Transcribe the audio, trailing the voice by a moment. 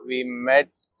we met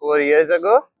 4 years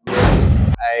ago.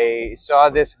 I saw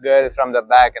this girl from the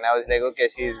back and I was like, okay,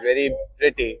 she's very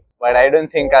pretty, but I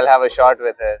don't think I'll have a shot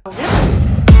with her.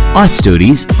 Odd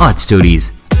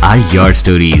Stories are your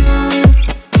stories.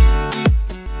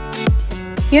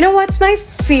 You know what's my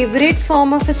favorite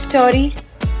form of a story?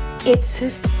 It's a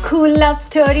school love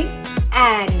story.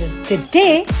 And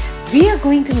today, we are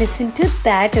going to listen to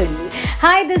that only.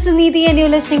 Hi, this is Neeti and you're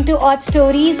listening to Odd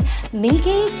Stories.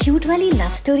 मिलके cute वाली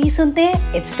love story सुनते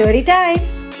हैं. It's story time.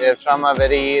 We're from a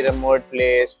very remote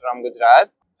place from Gujarat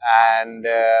and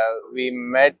we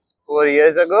met 4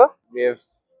 years ago. We've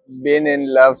been in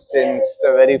love since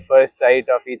the very first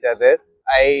sight of each other.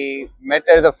 I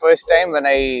met her the first time when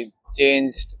I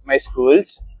changed my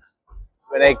schools.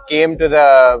 When I came to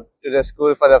the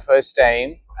school for the first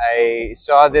time, I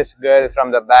saw this girl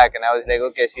from the back and I was like,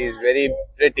 okay, she's very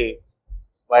pretty,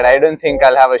 but I don't think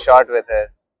I'll have a shot with her.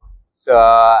 So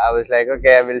I was like,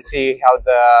 okay, we'll see how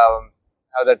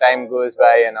the time goes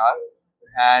by and all.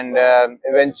 And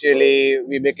eventually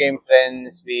we became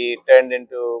friends. We turned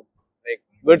into like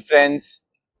good friends.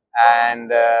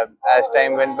 And as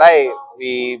time went by,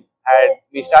 we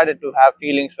started to have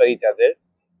feelings for each other.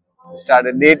 We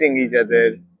started dating each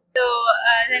other. So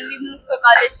then we moved for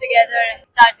college together and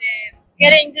started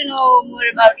getting to know more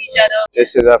about each other.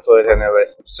 This is our first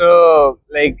anniversary. So,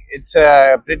 like, it's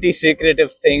a pretty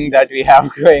secretive thing that we have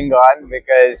going on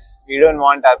because we don't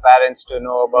want our parents to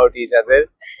know about each other.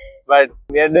 But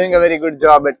we are doing a very good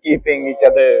job at keeping each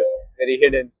other very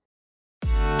hidden.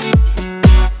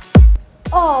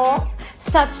 Oh,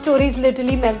 such stories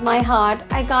literally melt my heart.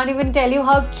 I can't even tell you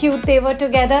how cute they were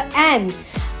together, and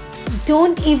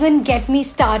don't even get me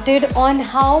started on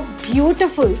how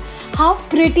beautiful, how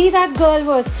pretty that girl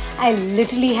was. I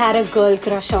literally had a girl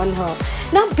crush on her.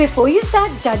 Now, before you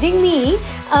start judging me,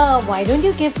 why don't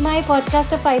you give my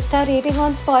podcast a 5-star rating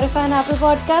on Spotify and Apple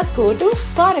Podcasts? Go to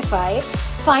Spotify,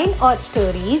 find Odd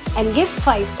Stories and give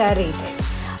 5-star rating.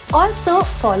 Also,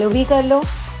 follow me kar lo.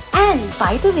 And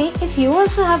by the way, if you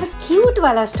also have a cute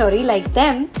wala story like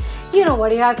them, you know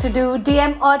what you have to do.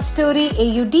 DM Odd Story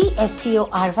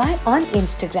AUDSTORY on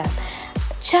Instagram.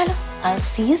 Chalo, I'll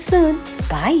see you soon.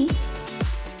 Bye.